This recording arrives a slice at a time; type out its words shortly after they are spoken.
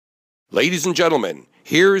Ladies and gentlemen,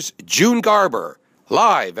 here's June Garber,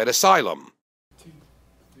 live at Asylum.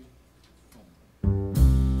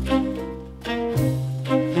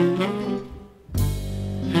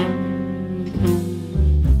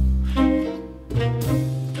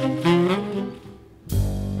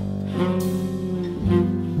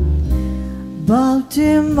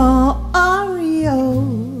 Baltimore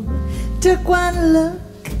Oriole took one look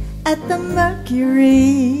at the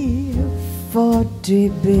mercury, 40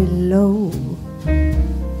 below.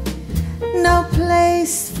 No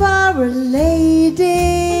place for a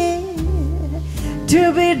lady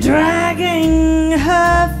to be dragging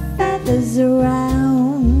her feathers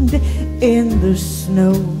around in the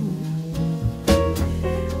snow,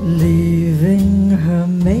 leaving her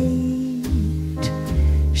mate.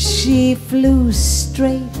 She flew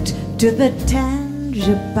straight to the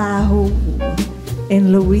Tangipahoe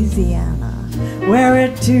in Louisiana, where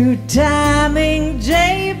a two-timing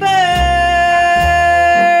jaybird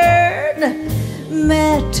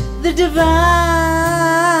met the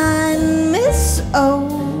divine Miss O,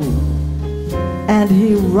 and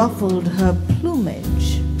he ruffled her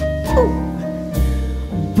plumage. Ooh.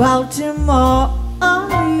 Baltimore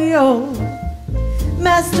Oriole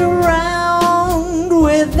messed around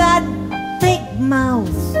with that big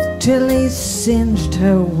mouth till he singed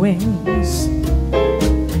her wings.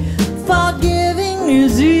 Forgiving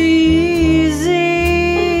is easy,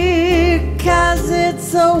 'cause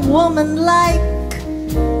it's a woman-like,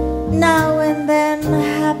 now and then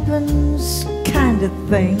happens kind of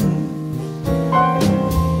thing.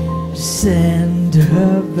 Send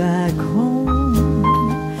her back home,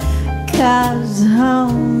 'cause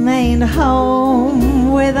home ain't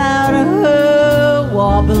home without her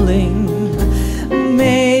wobbling.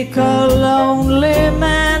 Make a lonely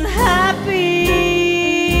man happy.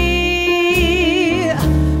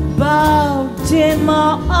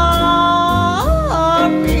 Baltimore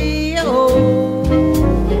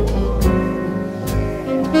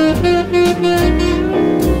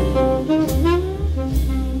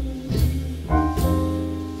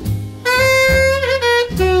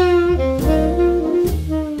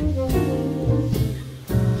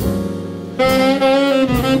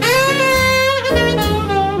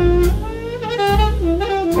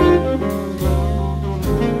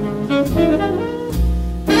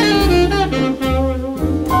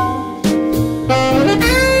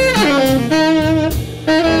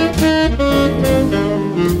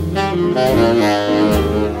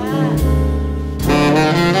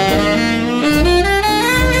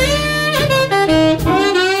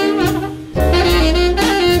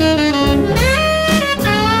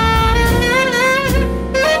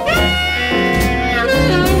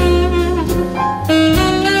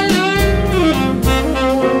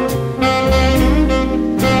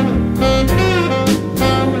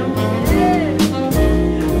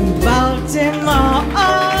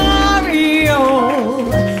Oriole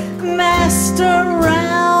messed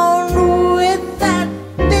around with that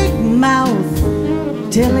big mouth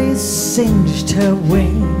till he singed her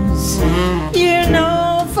wings. You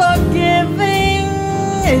know, forgiving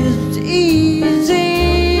is easy.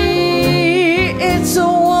 It's a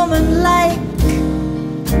woman-like,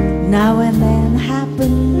 now and then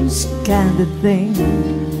happens kind of thing.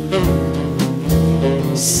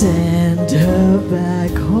 Send her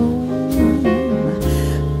back home,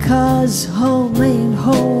 'cause home ain't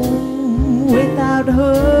home without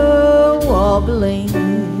her wobbling.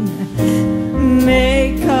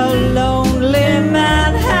 Make her lonely